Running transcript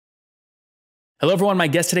Hello, everyone. My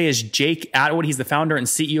guest today is Jake Atwood. He's the founder and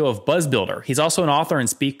CEO of BuzzBuilder. He's also an author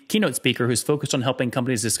and keynote speaker who's focused on helping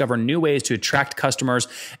companies discover new ways to attract customers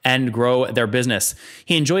and grow their business.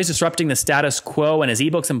 He enjoys disrupting the status quo, and his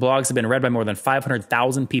ebooks and blogs have been read by more than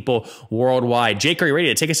 500,000 people worldwide. Jake, are you ready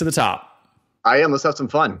to take us to the top? I am. Let's have some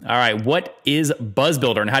fun. All right. What is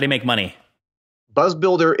BuzzBuilder and how do you make money?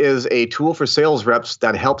 BuzzBuilder is a tool for sales reps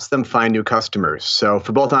that helps them find new customers. So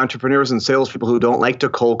for both entrepreneurs and salespeople who don't like to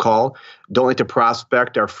cold call, don't like to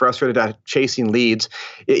prospect, are frustrated at chasing leads,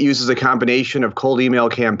 it uses a combination of cold email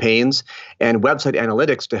campaigns and website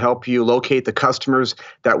analytics to help you locate the customers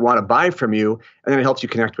that want to buy from you, and then it helps you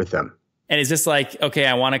connect with them. And is this like, okay,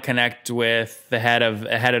 I want to connect with the head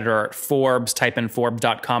editor at Forbes, type in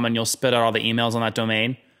Forbes.com and you'll spit out all the emails on that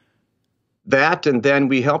domain? That, and then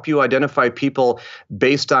we help you identify people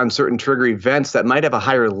based on certain trigger events that might have a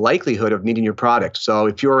higher likelihood of needing your product. So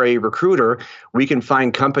if you're a recruiter, we can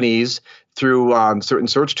find companies through certain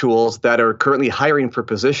search tools that are currently hiring for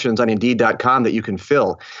positions on Indeed.com that you can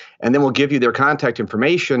fill. And then we'll give you their contact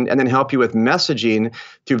information and then help you with messaging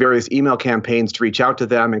through various email campaigns to reach out to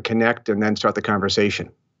them and connect and then start the conversation.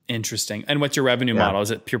 Interesting. And what's your revenue model? Is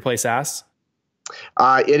it pure play SaaS?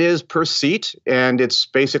 It is per seat, and it's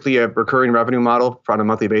basically a recurring revenue model on a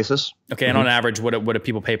monthly basis. Okay, and on average, what do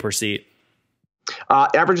people pay per seat?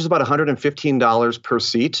 Average is about $115 per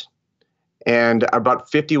seat, and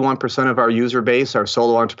about 51% of our user base are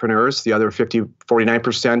solo entrepreneurs. The other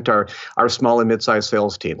 49% are small and mid-sized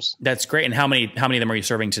sales teams. That's great. And how many of them are you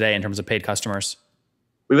serving today in terms of paid customers?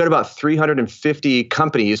 We've got about 350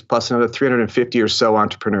 companies plus another 350 or so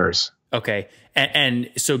entrepreneurs. Okay. And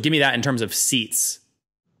so give me that in terms of seats.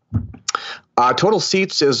 Total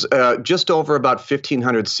seats is just over about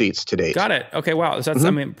 1,500 seats to date. Got it. Okay. Wow. So that's,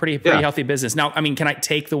 I mean, pretty healthy business. Now, I mean, can I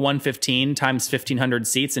take the 115 times 1,500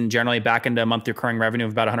 seats and generally back into a monthly recurring revenue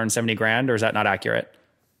of about 170 grand, or is that not accurate?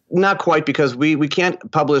 Not quite, because we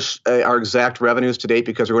can't publish our exact revenues to date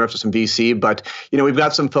because we're going after some VC. But we've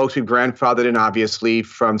got some folks we've grandfathered in, obviously,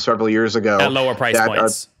 from several years ago at lower price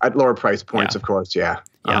points. At lower price points, of course. Yeah.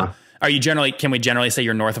 Yeah. Are you can we generally say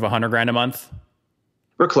you're north of 100 grand a month?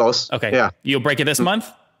 We're close. Okay. Yeah. You'll break it this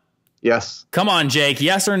month? Yes. Come on, Jake.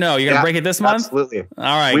 Yes or no? You're going to break it this month? Absolutely.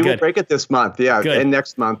 All right. We will break it this month. Yeah. Good. And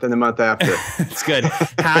next month and the month after. That's good.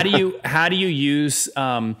 How do you use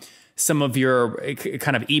some of your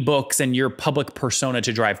kind of ebooks and your public persona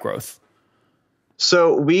to drive growth?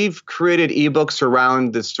 So we've created ebooks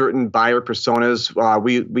around the certain buyer personas.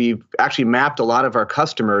 We've actually mapped a lot of our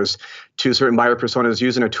customers to certain buyer personas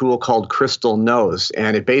using a tool called Crystal Knows.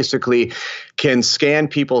 And it basically can scan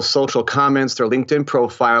people's social comments, their LinkedIn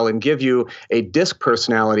profile, and give you a disc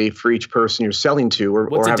personality for each person you're selling to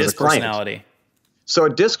or have as a client. Personality? So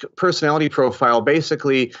a disc personality profile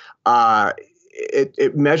basically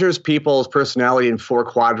it measures people's personality in 4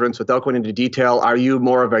 quadrants without going into detail. Are you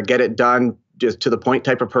more of a get it done, just to the point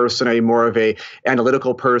type of person? Are you more of a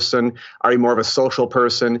analytical person? Are you more of a social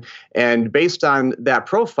person? And based on that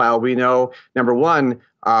profile, we know, number one,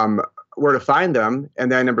 where to find them,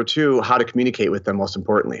 and then number 2, how to communicate with them, most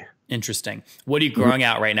importantly. Interesting. What are you growing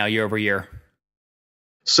at right now year over year?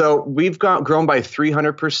 So we've grown by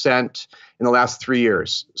 300% in the last 3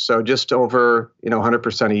 years. So just over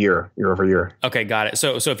 100% year over year. Okay, got it.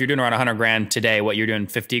 So if you're doing around 100 grand today, what you're doing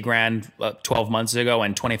 50 grand 12 months ago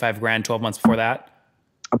and 25 grand 12 months before that?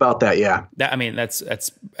 About that, yeah.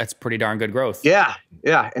 That's pretty darn good growth. Yeah,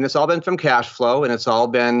 and it's all been from cash flow, and it's all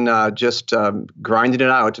been just grinding it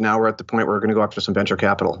out. And now we're at the point where we're going to go after some venture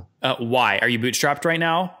capital. Why? Are you bootstrapped right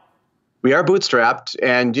now? We are bootstrapped,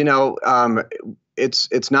 and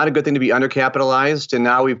it's not a good thing to be undercapitalized. And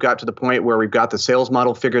now we've got to the point where we've got the sales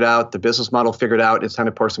model figured out, the business model figured out. It's time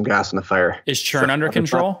to pour some gas on the fire. Is churn under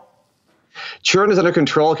control? Churn is under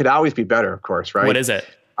control. It could always be better, of course, right? What is it?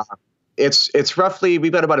 It's roughly,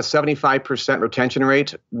 we've got about a 75% retention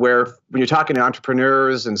rate, where when you're talking to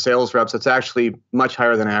entrepreneurs and sales reps, it's actually much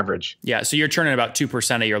higher than average. Yeah. So you're churning about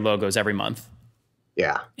 2% of your logos every month.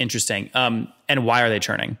 Yeah. Interesting. And why are they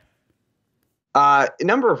churning? A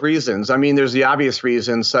number of reasons. I mean, there's the obvious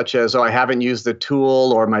reasons, such as, I haven't used the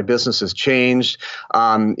tool, or my business has changed.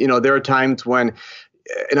 There are times when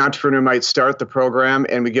an entrepreneur might start the program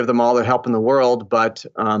and we give them all the help in the world, but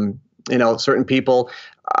certain people,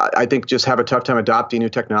 I think, just have a tough time adopting new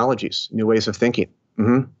technologies, new ways of thinking.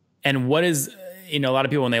 Mm-hmm. And what is, a lot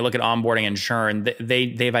of people, when they look at onboarding and churn,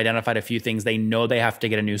 they've identified a few things they know they have to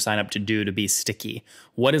get a new sign up to do to be sticky.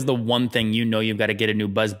 What is the one thing you've got to get a new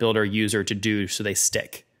BuzzBuilder user to do so they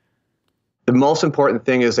stick? The most important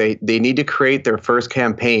thing is they need to create their first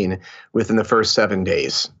campaign within the first 7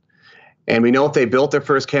 days. And we know if they built their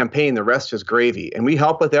first campaign, the rest is gravy. And we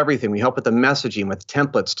help with everything. We help with the messaging, with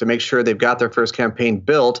templates to make sure they've got their first campaign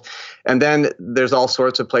built. And then there's all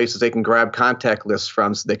sorts of places they can grab contact lists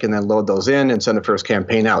from so they can then load those in and send the first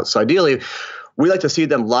campaign out. So ideally, we like to see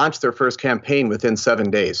them launch their first campaign within 7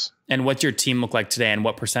 days. And what's your team look like today? And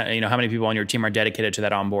what percent, how many people on your team are dedicated to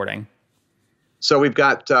that onboarding? So we've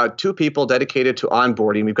got 2 people dedicated to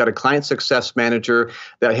onboarding. We've got a client success manager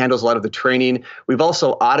that handles a lot of the training. We've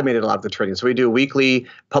also automated a lot of the training. So we do weekly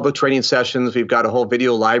public training sessions. We've got a whole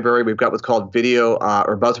video library. We've got what's called Video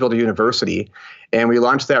or BuzzBuilder University. And we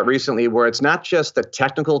launched that recently where it's not just the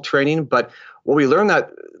technical training, but what we learned that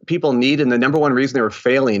people need, and the number one reason they were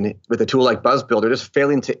failing with a tool like BuzzBuilder, just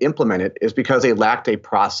failing to implement it, is because they lacked a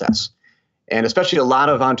process. And especially a lot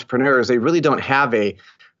of entrepreneurs, they really don't have a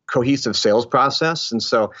cohesive sales process. And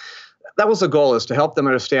so that was the goal, is to help them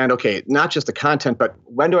understand, okay, not just the content, but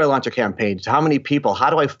when do I launch a campaign? How many people? How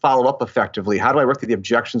do I follow up effectively? How do I work through the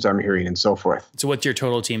objections I'm hearing and so forth? So what's your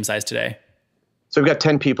total team size today? So we've got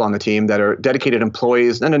 10 people on the team that are dedicated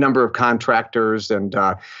employees and a number of contractors and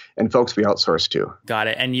folks we outsource to. Got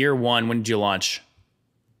it. And year one, when did you launch?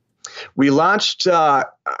 We launched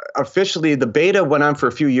officially, the beta went on for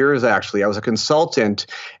a few years, actually. I was a consultant,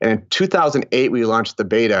 and in 2008, we launched the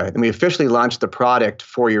beta, and we officially launched the product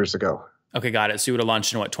 4 years ago. Okay, got it. So you would have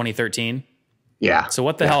launched in what, 2013? Yeah. So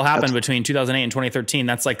what the hell happened between 2008 and 2013?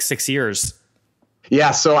 That's like 6 years.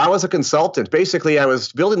 Yeah, so I was a consultant. Basically, I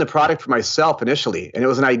was building the product for myself initially, and it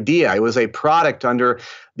was an idea. It was a product under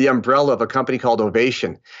the umbrella of a company called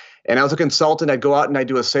Ovation. And I was a consultant. I'd go out and I'd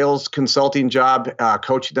do a sales consulting job,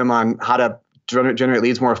 coaching them on how to generate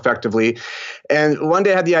leads more effectively. And one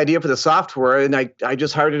day I had the idea for the software, and I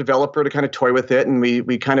just hired a developer to kind of toy with it. And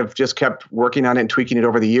we kind of just kept working on it and tweaking it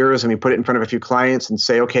over the years. And we put it in front of a few clients and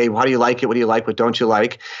say, okay, how do you like it? What do you like? What don't you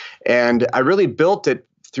like? And I really built it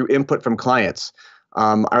through input from clients.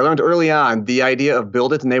 I learned early on the idea of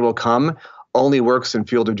build it and they will come only works in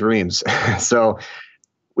Field of Dreams. So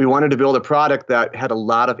we wanted to build a product that had a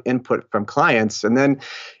lot of input from clients. And then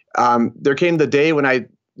there came the day when I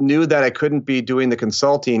knew that I couldn't be doing the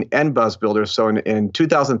consulting and BuzzBuilder. So in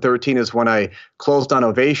 2013 is when I closed on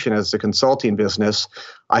Ovation as the consulting business.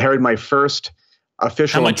 I hired my first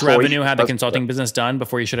official employee. How much revenue had the consulting business done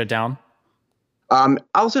before you shut it down? I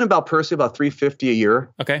was in about $350 a year.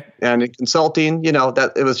 Okay. And in consulting,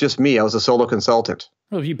 that it was just me. I was a solo consultant.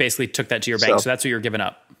 Well, you basically took that to your bank. So that's what you're giving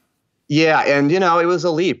up. Yeah. And, it was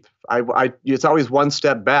a leap. It's always one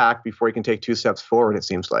step back before you can take 2 steps forward, it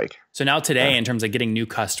seems like. So now today, in terms of getting new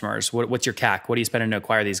customers, what's your CAC? What are you spending to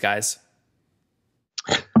acquire these guys?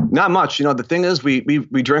 Not much. The thing is, we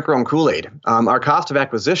drink our own Kool-Aid. Our cost of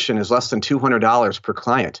acquisition is less than $200 per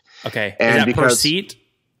client. Okay. And is that per seat?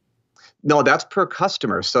 No, that's per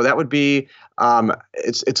customer. So that would be,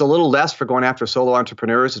 it's a little less for going after solo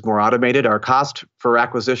entrepreneurs. It's more automated. Our cost for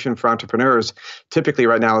acquisition for entrepreneurs typically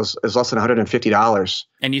right now is less than $150.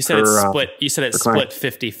 And you said it's split. You said it's split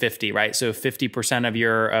 50-50, right? So 50%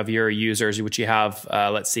 of your users, which you have,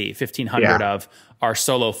 let's see, 1,500 of, are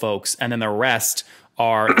solo folks, and then the rest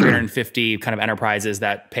are 350 kind of enterprises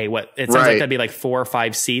that pay what it sounds like that'd be like 4 or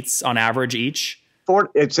 5 seats on average each. 4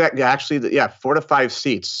 to 5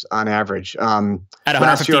 seats on average. At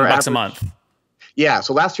 $115 a month. Yeah.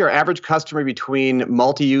 So last year, our average customer between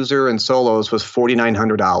multi-user and solos was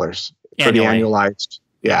 $4,900 for the annualized.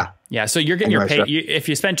 Yeah. Yeah. So you're getting your pay. If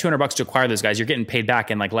you spend $200 to acquire those guys, you're getting paid back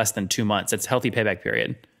in like less than 2 months. It's a healthy payback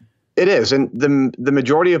period. It is. And the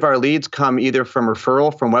majority of our leads come either from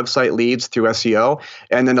referral, from website leads through SEO,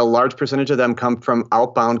 and then a large percentage of them come from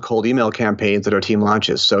outbound cold email campaigns that our team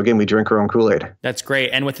launches. So again, we drink our own Kool-Aid. That's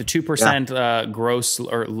great. And with the 2% gross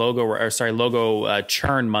or logo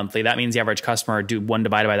churn monthly, that means the average customer, do 1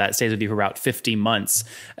 divided by that, stays with you for about 50 months.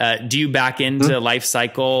 Do you back into life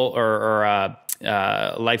cycle or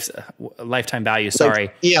lifetime value? Sorry.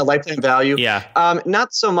 Lifetime value. Yeah.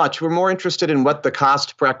 Not so much. We're more interested in what the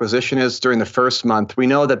cost per acquisition is during the first month. We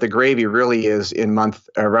know that the gravy really is in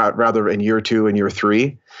rather in year 2 and year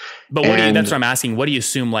 3. But that's what I'm asking. What do you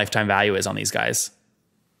assume lifetime value is on these guys?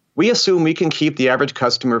 We assume we can keep the average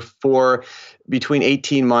customer for between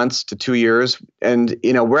 18 months to 2 years. And,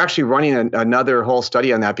 we're actually running another whole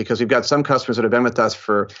study on that because we've got some customers that have been with us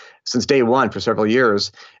since day one for several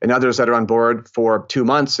years, and others that are on board for 2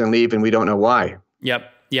 months and leave, and we don't know why. Yep.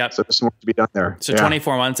 So there's more to be done there. So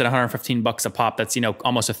 24 months at $115 a pop, that's,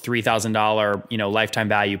 almost a $3,000, lifetime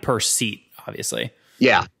value per seat, obviously.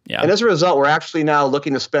 Yeah. And as a result, we're actually now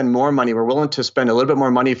looking to spend more money. We're willing to spend a little bit more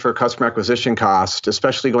money for customer acquisition cost,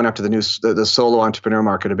 especially going after the solo entrepreneur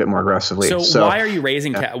market a bit more aggressively. So why are you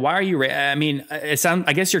raising? Why are you?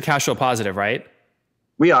 I guess you're cash flow positive, right?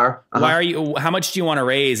 We are. Why are you? How much do you want to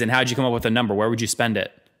raise, and how did you come up with a number? Where would you spend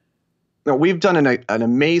it? No, we've done an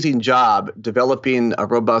amazing job developing a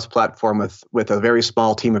robust platform with a very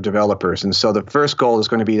small team of developers. And so the first goal is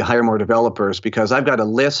going to be to hire more developers, because I've got a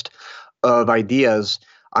list of ideas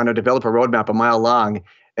on a developer roadmap a mile long.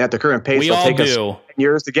 And at the current pace, it'll take us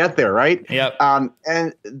years to get there, right? Yep.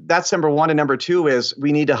 And that's number one. And number two is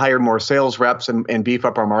we need to hire more sales reps and beef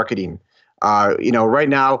up our marketing. Right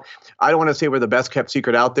now, I don't want to say we're the best kept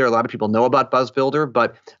secret out there. A lot of people know about BuzzBuilder,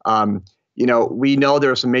 but we know there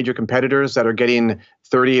are some major competitors that are getting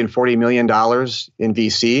 $30 and $40 million in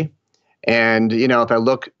VC. And, if I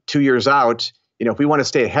look 2 years out, if we want to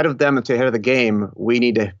stay ahead of them and stay ahead of the game, we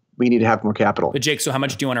need to have more capital. But Jake, so how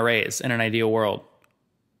much do you want to raise in an ideal world?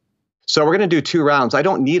 So we're going to do 2 rounds. I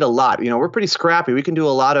don't need a lot. We're pretty scrappy. We can do a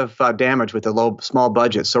lot of damage with a small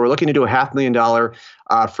budget. So we're looking to do a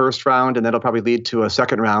 $500,000 first round, and that'll probably lead to a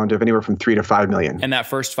second round of anywhere from $3 to $5 million. And that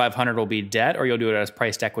first 500 will be debt, or you'll do it as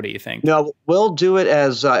priced equity, you think? No, we'll do it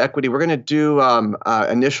as equity. We're going to do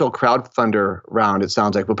initial crowdfunder round, it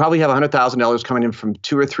sounds like. We'll probably have $100,000 coming in from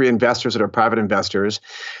 2 or 3 investors that are private investors.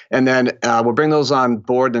 And then we'll bring those on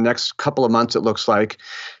board in the next couple of months, it looks like.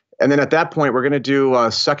 And then at that point, we're going to do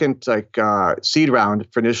a second seed round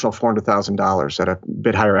for an additional $400,000 at a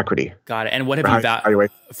bit higher equity. Got it. And what have you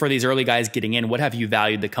for these early guys getting in? What have you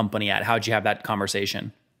valued the company at? How'd you have that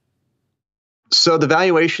conversation? So the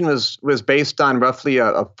valuation was based on roughly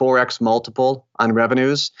a 4x multiple on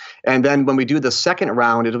revenues, and then when we do the second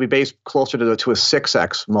round, it'll be based closer to a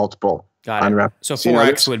 6x multiple. Got on it. So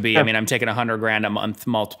 4x would be, I'm taking $100,000 a month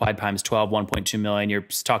multiplied times 12, 1.2 million. You're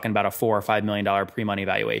talking about a $4 or $5 million pre-money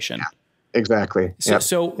valuation. Yeah, exactly.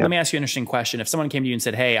 So let me ask you an interesting question. If someone came to you and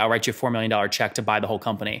said, hey, I'll write you a $4 million check to buy the whole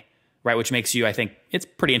company, right? Which makes you, I think, it's a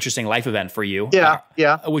pretty interesting life event for you. Yeah.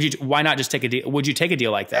 Why not just take a deal? Would you take a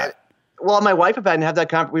deal like that? Well, my wife and I have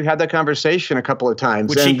that. We've had that conversation a couple of times.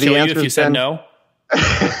 Would she kill you if you said no?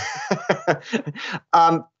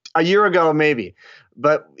 A year ago, maybe.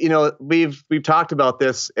 But we've talked about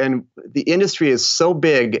this, and the industry is so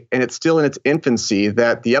big, and it's still in its infancy,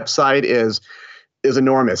 that the upside is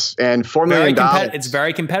enormous. And $4 million. It's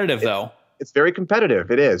very competitive, though. It's very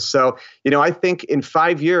competitive. It is. So I think in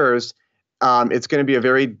 5 years, it's going to be a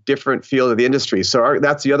very different field of the industry. So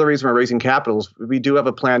that's the other reason we're raising capital. We do have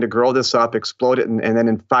a plan to grow this up, explode it, and then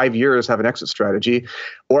in 5 years have an exit strategy,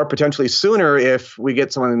 or potentially sooner if we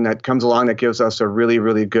get someone that comes along that gives us a really,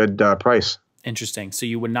 really good price. Interesting. So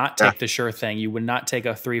you would not take the sure thing. You would not take a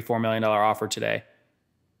 $3-4 million offer today.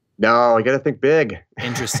 No, you got to think big.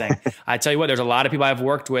 Interesting. I tell you what, there's a lot of people I've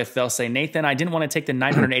worked with. They'll say, Nathan, I didn't want to take the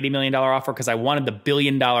 $980 million offer because I wanted the $1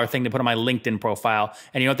 billion thing to put on my LinkedIn profile.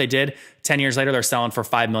 And you know what they did? 10 years later, they're selling for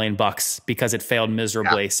 $5 million because it failed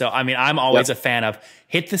miserably. Yeah. So, I'm always a fan of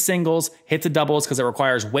hit the singles, hit the doubles, because it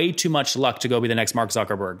requires way too much luck to go be the next Mark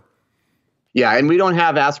Zuckerberg. Yeah, and we don't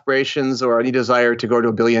have aspirations or any desire to go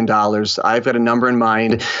to $1 billion. I've got a number in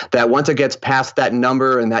mind that once it gets past that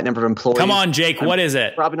number and that number of employees. Come on, Jake, what is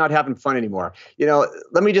it? Probably not having fun anymore.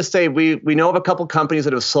 Let me just say we know of a couple companies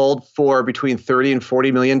that have sold for between $30 and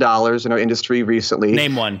 $40 million in our industry recently.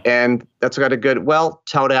 Name one. And that's got a good,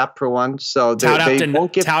 ToutApp for one. So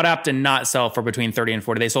ToutApp did not sell for between 30 and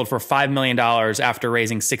 40. They sold for $5 million after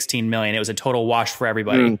raising $16 million. It was a total wash for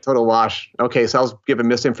everybody. Total wash. Okay, so I was given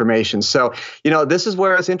misinformation. So this is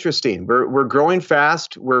where it's interesting. We're growing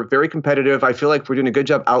fast. We're very competitive. I feel like we're doing a good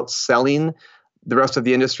job outselling the rest of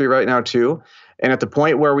the industry right now too. And at the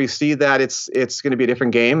point where we see that it's going to be a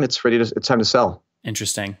different game, it's time to sell.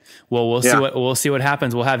 Interesting. Well, we'll see what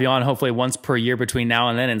happens. We'll have you on hopefully once per year between now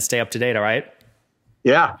and then and stay up to date. All right.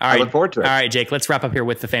 Yeah. All right. I look forward to it. All right, Jake, let's wrap up here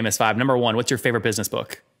with the famous 5. Number 1, what's your favorite business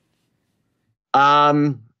book?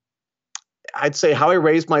 I'd say How I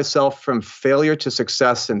Raised Myself from Failure to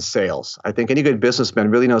Success in Sales. I think any good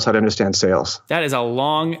businessman really knows how to understand sales. That is a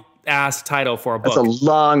long ass title for a book. That's a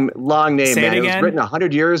long name, Say man. It again? Was written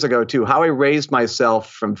 100 years ago too. How I Raised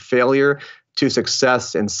Myself from Failure to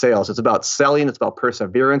Success in Sales. It's about selling. It's about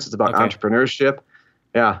perseverance. It's about entrepreneurship.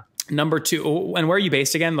 Yeah. Number 2, and where are you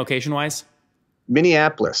based again, location-wise?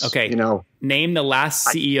 Minneapolis. Okay. Name the last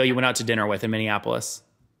CEO you went out to dinner with in Minneapolis.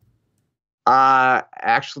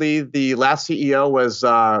 Actually, the last CEO was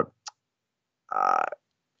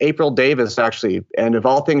April Davis, actually. And of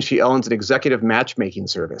all things, she owns an executive matchmaking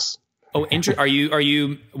service. Oh, are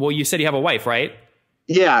you, well, you said you have a wife, right?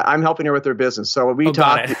 Yeah, I'm helping her with her business. So we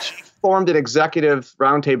talked, she formed an executive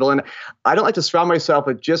roundtable. And I don't like to surround myself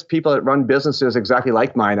with just people that run businesses exactly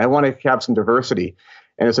like mine. I want to have some diversity.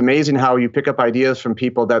 And it's amazing how you pick up ideas from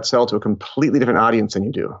people that sell to a completely different audience than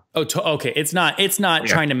you do. Oh, okay. It's not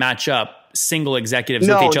trying to match up single executives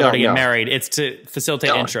with each other to get married. It's to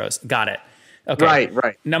facilitate intros. Got it. Okay.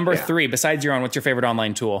 Right. Number 3, besides your own, what's your favorite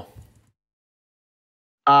online tool?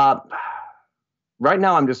 Right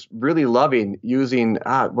now, I'm just really loving using,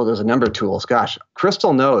 there's a number of tools. Gosh,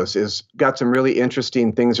 Crystal Knows is got some really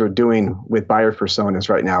interesting things we're doing with buyer personas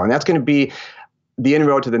right now. And that's going to be the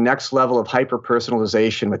inroad to the next level of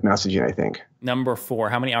hyper-personalization with messaging, I think. Number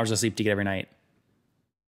 4, how many hours of sleep do you get every night?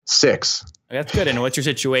 6. That's good. And what's your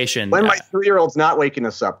situation? When my 3-year-old's not waking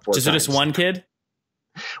us up 4 times. Just one kid?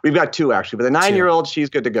 We've got 2, actually. But the 9-year-old,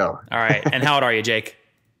 she's good to go. All right. And how old are you, Jake?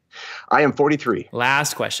 I am 43.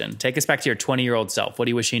 Last question. Take us back to your 20-year-old self. What do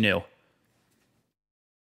you wish you knew?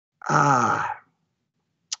 I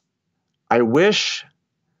wish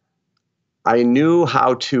I knew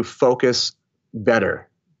how to focus better,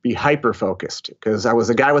 be hyper-focused, because I was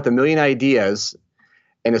a guy with a million ideas,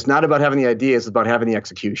 and it's not about having the ideas, it's about having the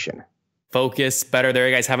execution. Focus better. There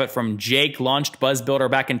you guys have it from Jake. Launched BuzzBuilder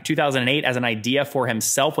back in 2008 as an idea for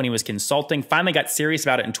himself when he was consulting. Finally got serious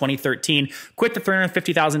about it in 2013. Quit the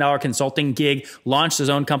 $350,000 consulting gig. Launched his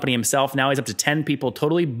own company himself. Now he's up to 10 people,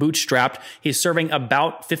 totally bootstrapped. He's serving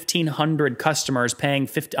about 1,500 customers, paying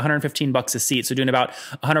 $115 a seat. So doing about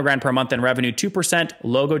 100 grand per month in revenue, 2%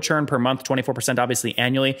 logo churn per month, 24% obviously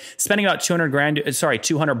annually. Spending about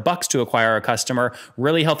 $200 to acquire a customer.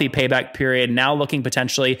 Really healthy payback period. Now looking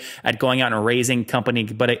potentially at going out and raising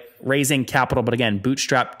capital, but again,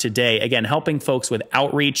 bootstrap today. Again, helping folks with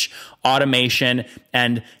outreach, automation,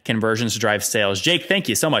 and conversions to drive sales. Jake, thank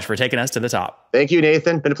you so much for taking us to the top. Thank you,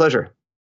 Nathan. Been a pleasure.